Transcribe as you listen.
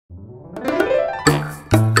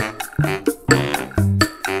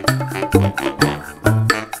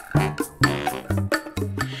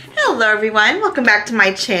everyone, welcome back to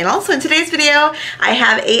my channel. So in today's video I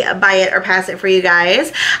have a buy it or pass it for you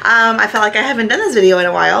guys. I felt like I haven't done this video in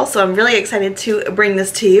a while, so I'm really excited to bring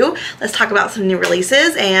this to you. Let's talk about some new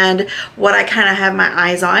releases and what I kind of have my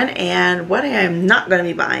eyes on and what I am not going to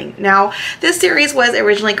be buying. Now this series was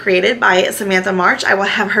originally created by Samantha March. I will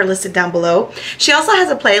have her listed down below. She also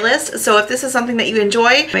has a playlist, so if this is something that you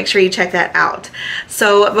enjoy, make sure you check that out.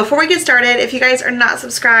 So before we get started, if you guys are not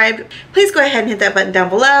subscribed, please go ahead and hit that button down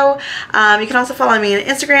below. You can also follow me on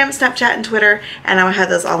Instagram, Snapchat, and Twitter, and I will have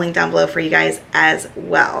those all linked down below for you guys as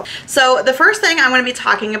well. So the first thing I'm going to be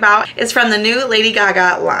talking about is from the new Lady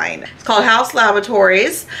Gaga line. It's called House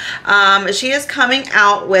Laboratories. She is coming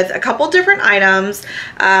out with a couple different items.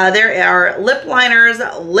 There are lip liners,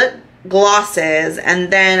 lip glosses,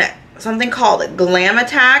 and then something called Glam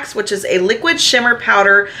Attacks, which is a liquid shimmer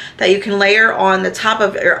powder that you can layer on the top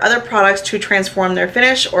of your other products to transform their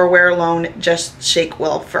finish or wear alone. Just shake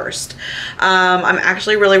well first. I'm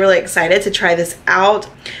actually really excited to try this out.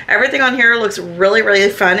 Everything on here looks really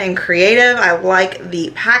fun and creative. I like the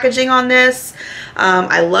packaging on this.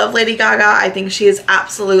 I love Lady Gaga. I think she is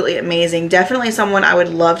absolutely amazing. Definitely someone I would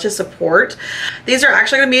love to support. These are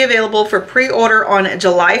actually going to be available for pre-order on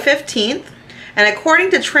July 15th. And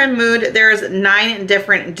according to Trend Mood, there's 9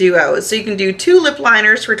 different duos. So you can do 2 lip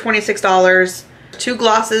liners for $26, 2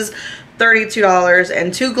 glosses, $32,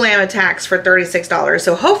 and 2 Glam Attacks for $36.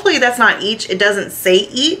 So hopefully that's not each. It doesn't say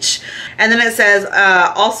each. And then it says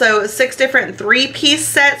also 6 different 3-piece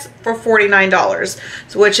sets for $49,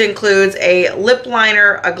 so which includes a lip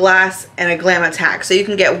liner, a glass, and a Glam Attack. So you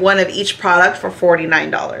can get one of each product for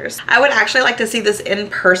 $49. I would actually like to see this in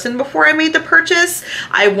person before I made the purchase.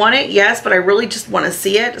 I want it, yes, but I really just want to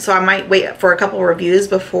see it. So I might wait for a couple reviews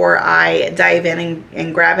before I dive in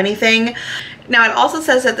and grab anything. Now it also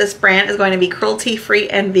says that this brand is going to be cruelty-free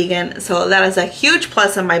and vegan, so that is a huge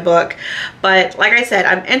plus in my book. But like I said,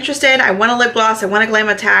 I'm interested. I want a lip gloss, I want a Glam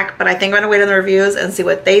Attack, but I think I'm going to wait on the reviews and see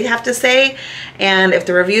what they have to say. And if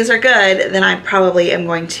the reviews are good, then I probably am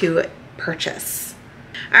going to purchase.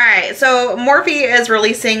 Alright, so Morphe is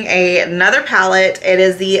releasing another palette. It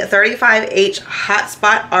is the 35H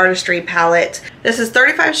Hotspot Artistry palette. This is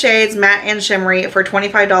 35 shades, matte and shimmery, for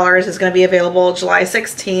 $25. It's going to be available July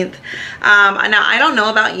 16th. Now, I don't know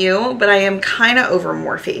about you, but I am kind of over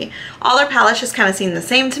Morphe. All their palettes just kind of seem the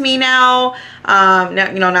same to me now. Now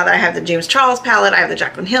that I have the James Charles palette, I have the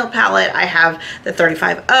Jaclyn Hill palette, I have the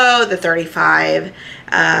 35O, the 35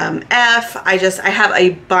 F. I have a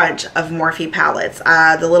bunch of Morphe palettes.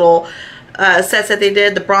 The little sets that they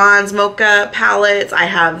did, the bronze mocha palettes, I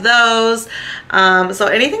have those. So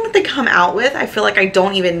anything that they come out with, I feel like I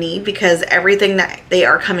don't even need, because everything that they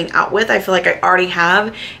are coming out with, I feel like I already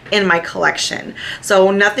have in my collection.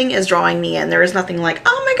 So nothing is drawing me in. There is nothing like,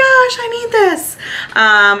 oh my gosh, I need this.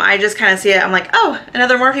 I just kind of see it, I'm like, oh,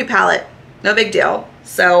 another Morphe palette. No big deal.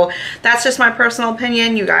 So that's just my personal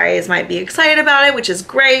opinion. You guys might be excited about it, which is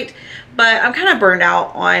great, but I'm kind of burned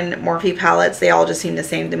out on Morphe palettes. They all just seem the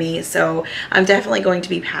same to me, so I'm definitely going to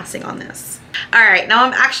be passing on this. Alright, now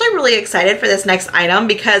I'm actually really excited for this next item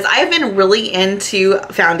because I've been really into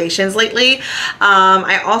foundations lately.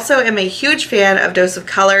 I also am a huge fan of Dose of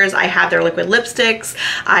Colors. I have their liquid lipsticks.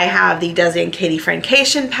 I have the Desi and Katie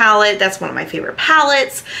Francation palette. That's one of my favorite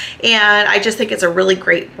palettes, and I just think it's a really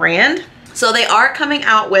great brand. So they are coming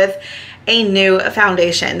out with a new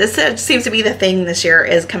foundation. This seems to be the thing this year,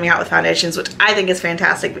 is coming out with foundations, which I think is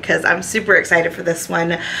fantastic because I'm super excited for this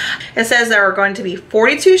one. It says there are going to be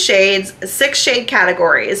 42 shades, 6 shade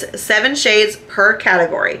categories, 7 shades per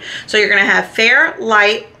category. So you're going to have fair,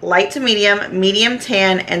 light, light to medium, medium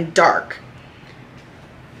tan, and dark.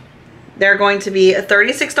 They're going to be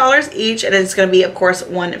 $36 each, and it's going to be, of course,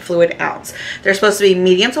 1 fluid ounce. They're supposed to be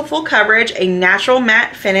medium to full coverage, a natural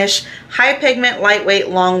matte finish, high pigment, lightweight,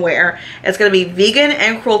 long wear. It's going to be vegan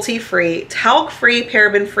and cruelty-free, talc-free,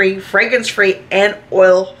 paraben-free, fragrance-free, and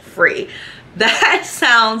oil-free. That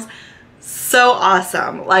sounds so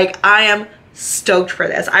awesome. Like, I am stoked for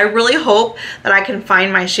this. I really hope that I can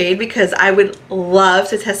find my shade because I would love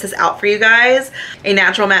to test this out for you guys. A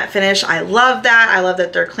natural matte finish, I love that. I love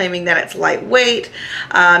that they're claiming that it's lightweight.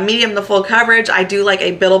 Medium to full coverage, I do like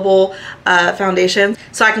a buildable foundation,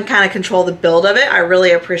 so I can kind of control the build of it. I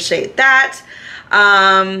really appreciate that.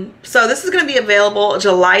 So this is going to be available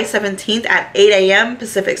July 17th at 8 a.m.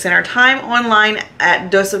 Pacific Standard Time, online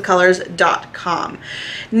at doseofcolors.com.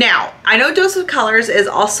 Now, I know Dose of Colors is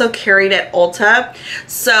also carried at Ulta,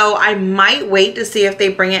 so I might wait to see if they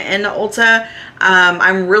bring it into Ulta.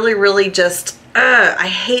 I'm really just I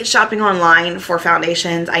hate shopping online for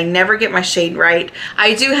foundations. I never get my shade right.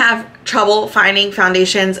 I do have trouble finding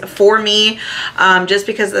foundations for me just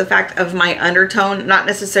because of the fact of my undertone, not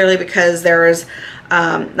necessarily because there's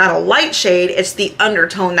not a light shade, it's the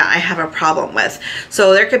undertone that I have a problem with.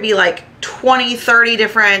 So there could be like 20, 30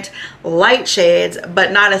 different light shades,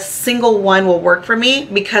 but not a single one will work for me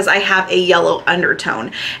because I have a yellow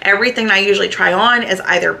undertone. Everything I usually try on is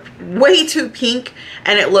either way too pink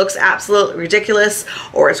and it looks absolutely ridiculous,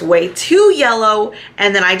 or it's way too yellow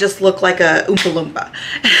and then I just look like a Oompa Loompa.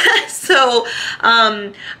 So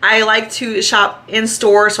I like to shop in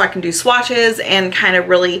store so I can do swatches and kind of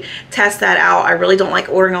really test that out. I really don't like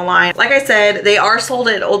ordering online. Like I said, they are sold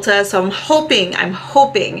at Ulta, so I'm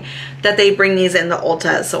hoping that they bring these in the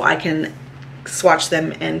Ulta so I can swatch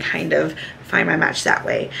them and kind of find my match that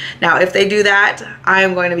way. Now, if they do that, I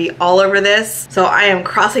am going to be all over this. So I am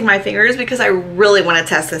crossing my fingers because I really want to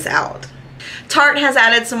test this out. Tarte has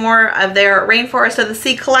added some more of their Rainforest of the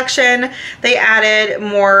Sea collection. They added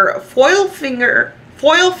more foil finger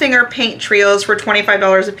paint trios for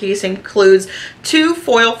 $25 a piece. Includes 2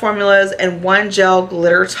 foil formulas and 1 gel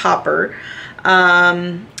glitter topper.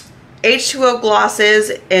 H2O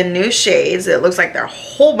glosses in new shades. It looks like there are a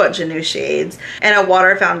whole bunch of new shades, and a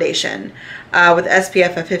water foundation with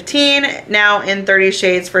SPF of 15, now in 30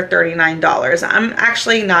 shades for $39. I'm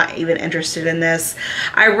actually not even interested in this.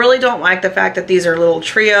 I really don't like the fact that these are little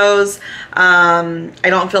trios. I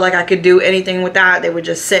don't feel like I could do anything with that. They would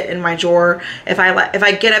just sit in my drawer. If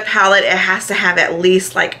I get a palette, it has to have at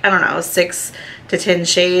least, like, I don't know, 6 to 10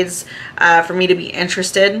 shades for me to be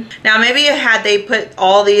interested. Now, maybe had they put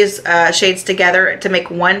all these shades together to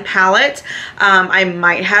make one palette, I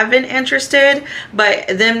might have been interested, but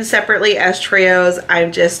them separately as trios, I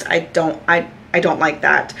don't like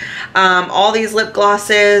that. All these lip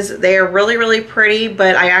glosses, they are really, really pretty,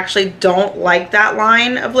 but I actually don't like that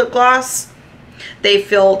line of lip gloss. They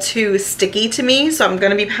feel too sticky to me, so I'm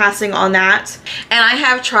going to be passing on that. And I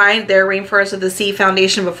have tried their Rainforest of the Sea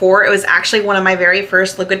foundation before. It was actually one of my very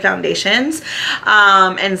first liquid foundations.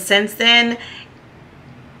 And since then,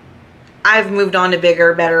 I've moved on to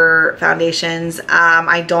bigger, better foundations.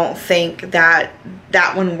 I don't think that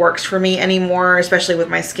one works for me anymore, especially with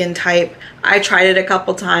my skin type. I tried it a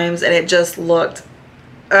couple times and it just looked,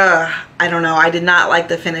 I don't know. I did not like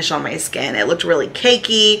the finish on my skin. It looked really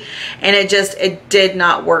cakey and it did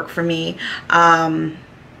not work for me. Now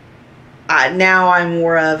I'm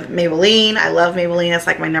more of Maybelline. I love Maybelline. It's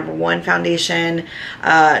like my #1 foundation.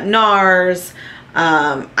 NARS.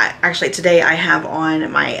 Actually today I have on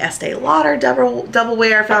my Estee Lauder double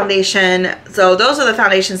wear foundation. So those are the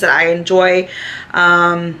foundations that I enjoy.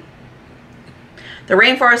 The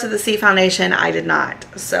Rainforest of the Sea foundation, I did not.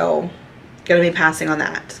 So gonna be passing on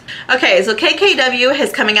that. Okay, so KKW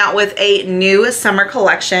is coming out with a new summer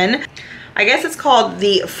collection. I guess it's called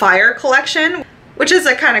the Fire Collection, which is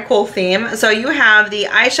a kind of cool theme. So you have the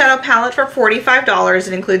eyeshadow palette for $45.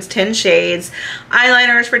 It includes 10 shades.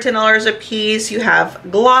 Eyeliners for $10 a piece. You have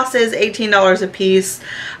glosses, $18 a piece.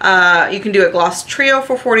 You can do a gloss trio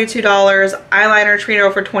for $42, eyeliner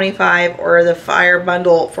trio for $25, or the Fire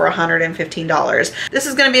bundle for $115. This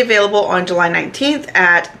is going to be available on July 19th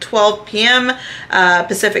at 12 p.m.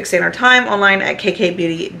 Pacific Standard Time, online at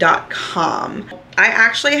kkbeauty.com. I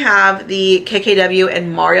actually have the KKW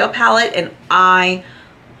and Mario palette, and I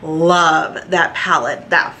love that palette.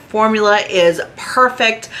 That formula is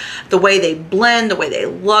perfect. The way they blend, the way they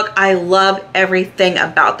look, I love everything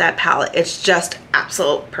about that palette. It's just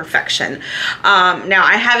absolute perfection. Now,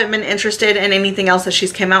 I haven't been interested in anything else that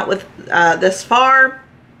she's came out with this far.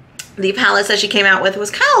 The palettes that she came out with was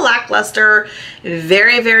kind of lackluster,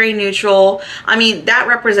 very, very neutral. I mean, that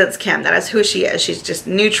represents Kim. That is who she is. She's just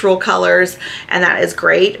neutral colors, and that is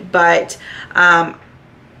great. But I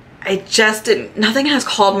just didn't, nothing has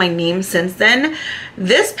called my name since then.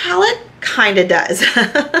 This palette kind of does.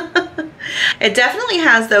 It definitely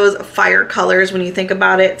has those fire colors when you think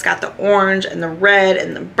about it. It's got the orange and the red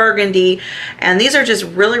and the burgundy, and these are just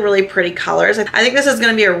really, really pretty colors. I think this is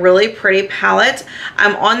going to be a really pretty palette.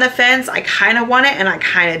 I'm on the fence. I kind of want it and I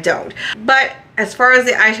kind of don't. But as far as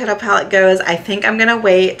the eyeshadow palette goes, I think I'm gonna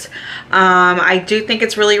wait. I do think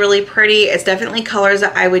it's really, really pretty. It's definitely colors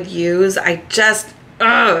that I would use.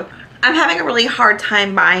 I'm having a really hard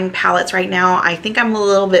time buying palettes right now. I think I'm a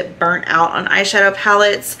little bit burnt out on eyeshadow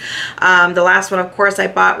palettes. The last one, of course, I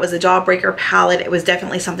bought was a Jawbreaker palette. It was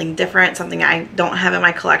definitely something different, something I don't have in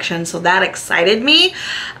my collection, so that excited me.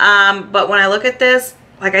 But when I look at this,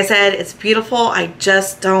 like I said, it's beautiful. I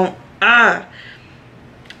just don't, I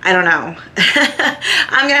don't know.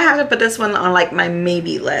 I'm gonna have to put this one on like my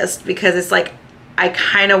maybe list, because it's like, I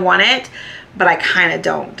kind of want it, but I kind of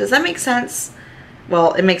don't. Does that make sense?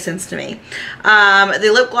 Well, it makes sense to me.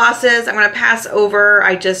 The lip glosses I'm going to pass over.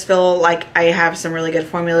 I just feel like I have some really good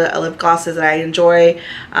formula lip glosses that I enjoy.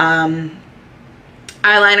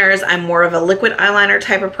 Eyeliners, I'm more of a liquid eyeliner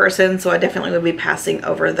type of person, so I definitely would be passing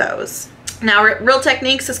over those. Now, Real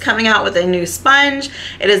Techniques is coming out with a new sponge.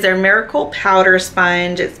 It is their Miracle Powder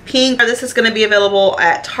Sponge. It's pink. This is going to be available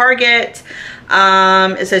at Target.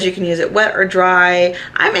 It says you can use it wet or dry.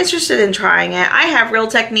 I'm interested in trying it. I have Real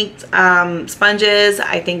Techniques sponges.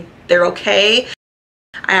 I think they're okay.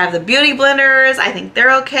 I have the beauty blenders. I think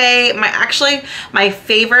they're okay. My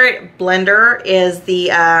favorite blender is the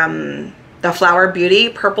Flower Beauty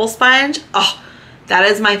purple sponge. Oh, that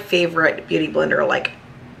is my favorite beauty blender, like,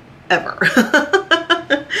 ever.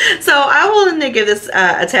 So I will give this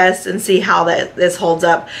a test and see how this holds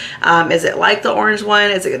up. Is it like the orange one?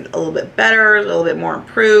 Is it a little bit better, a little bit more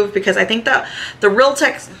improved? Because I think the Real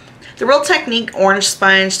Technique orange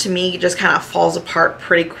sponge to me just kind of falls apart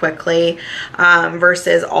pretty quickly,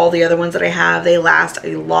 versus all the other ones that I have. They last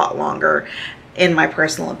a lot longer, in my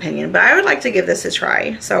personal opinion, but I would like to give this a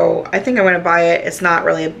try. So I think I'm going to buy it. It's not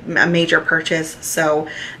really a major purchase, so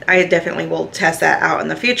I definitely will test that out in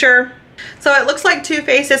the future. So it looks like Too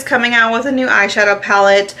Faced is coming out with a new eyeshadow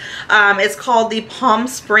palette. It's called the Palm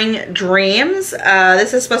Spring Dreams.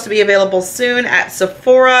 This is supposed to be available soon at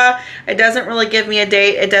Sephora. It doesn't really give me a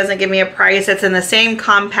date. It doesn't give me a price. It's in the same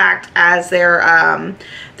compact as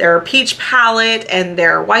their peach palette and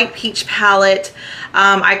their white peach palette.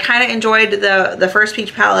 I kind of enjoyed the first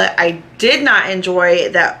peach palette. I did not enjoy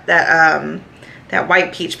that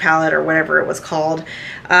white peach palette or whatever it was called.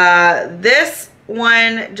 This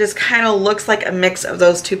one just kind of looks like a mix of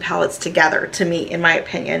those two palettes together, to me, in my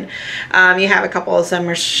opinion. You have a couple of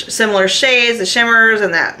similar shades, the shimmers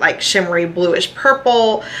and that like shimmery bluish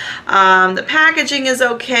purple. The packaging is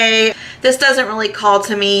okay. This doesn't really call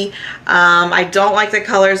to me. I don't like the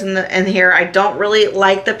colors in here. I don't really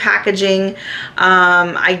like the packaging.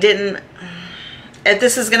 If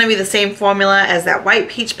this is going to be the same formula as that white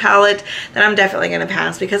peach palette, then I'm definitely going to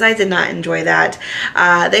pass, because I did not enjoy that.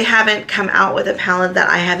 They haven't come out with a palette that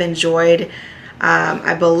I have enjoyed,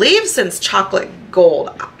 I believe, since Chocolate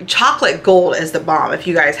Gold. Chocolate Gold is the bomb if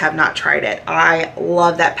you guys have not tried it. I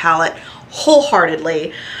love that palette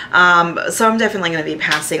wholeheartedly. So I'm definitely going to be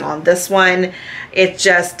passing on this one. It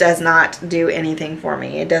just does not do anything for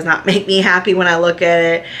me. It does not make me happy when I look at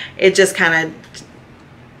it. It just kind of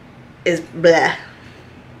is bleh.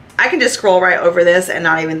 I can just scroll right over this and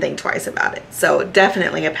not even think twice about it. So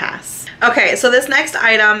definitely a pass. Okay, so this next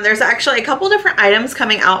item, there's actually a couple different items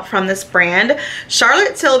coming out from this brand.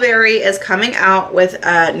 Charlotte Tilbury is coming out with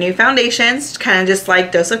new foundations, kind of just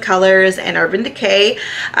like Dose of Colors and Urban Decay.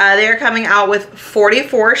 They are coming out with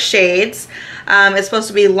 44 shades. It's supposed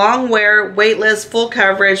to be long wear, weightless, full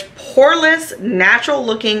coverage, poreless, natural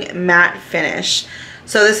looking matte finish.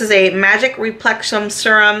 So this is a Magic Replexium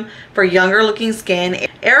Serum for younger looking skin.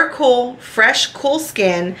 Air Cool, fresh, cool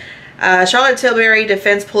skin. Charlotte Tilbury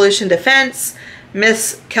Defense Pollution Defense.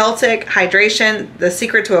 Miss Celtic Hydration. The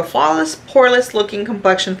secret to a flawless, poreless looking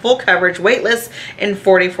complexion, full coverage, weightless, in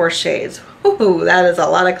 44 shades. Ooh, that is a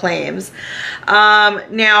lot of claims.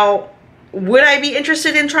 Now, would I be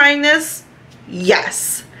interested in trying this?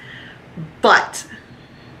 Yes. But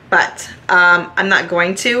I'm not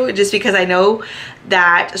going to, just because I know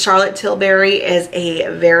that Charlotte Tilbury is a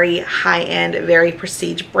very high-end, very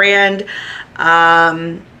prestige brand.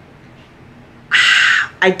 I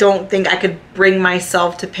don't think I could bring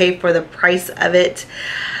myself to pay for the price of it,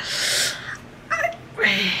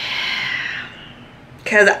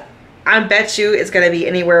 because I bet you it's going to be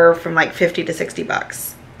anywhere from like 50 to 60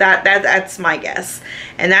 bucks. That's my guess,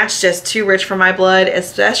 and that's just too rich for my blood,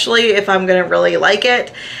 especially if I'm gonna really like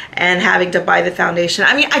it and having to buy the foundation.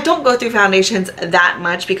 I mean, I don't go through foundations that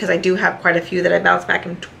much because I do have quite a few that I bounce back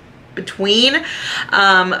in between,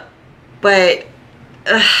 but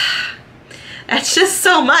that's just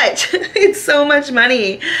so much. It's so much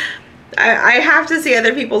money. I have to see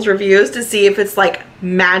other people's reviews to see if it's like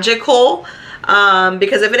magical,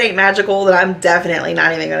 because if it ain't magical, then I'm definitely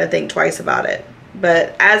not even gonna think twice about it.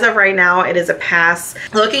 But as of right now, it is a pass.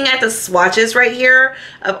 Looking at the swatches right here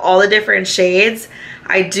of all the different shades,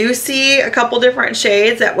 I do see a couple different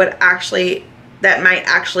shades that might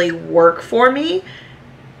actually work for me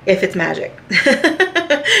if it's magic.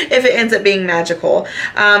 If it ends up being magical.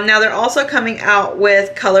 Now they're also coming out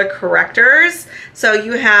with color correctors. So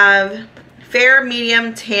you have fair,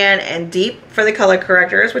 medium, tan, and deep for the color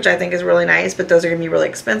correctors, which I think is really nice, but those are gonna be really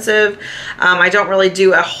expensive. I don't really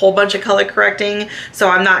do a whole bunch of color correcting, so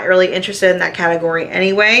I'm not really interested in that category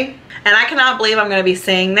anyway. and I cannot believe I'm going to be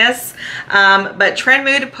saying this, but Trend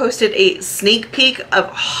Mood posted a sneak peek of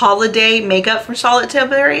holiday makeup from Charlotte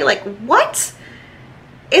Tilbury. Like, what?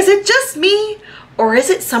 Is it just me, or is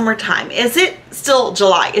it summertime? Is it still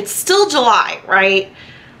July? It's still July, right?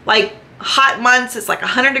 Like, hot months, it's like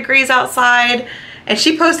 100 degrees outside, and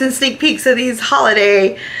she posted sneak peeks of these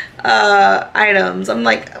holiday items. I'm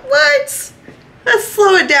like, what? Let's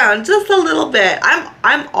slow it down just a little bit.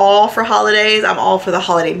 I'm all for holidays. I'm all for the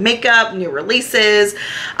holiday makeup, new releases,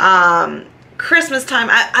 Christmas time.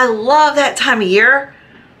 I love that time of year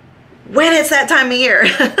when it's that time of year.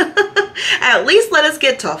 At least let us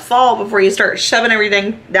get to fall before you start shoving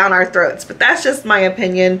everything down our throats. But that's just my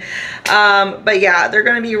opinion. But yeah, they're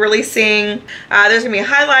going to be releasing, there's going to be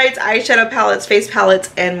highlights, eyeshadow palettes, face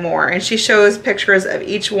palettes, and more. And she shows pictures of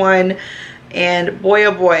each one. And boy,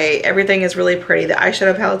 oh boy, everything is really pretty. The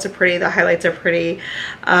eyeshadow palettes are pretty, the highlights are pretty,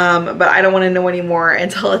 but I don't want to know anymore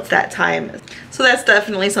until it's that time. So that's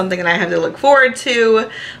definitely something that I have to look forward to,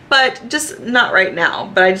 but just not right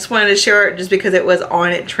now. But I just wanted to share it just because it was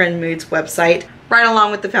on Trend Mood's website, right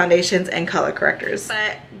along with the foundations and color correctors.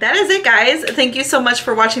 But that is it, guys. Thank you so much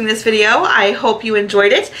for watching this video. I hope you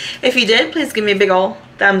enjoyed it. If you did, please give me a big ol'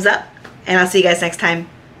 thumbs up, and I'll see you guys next time.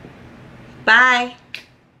 Bye.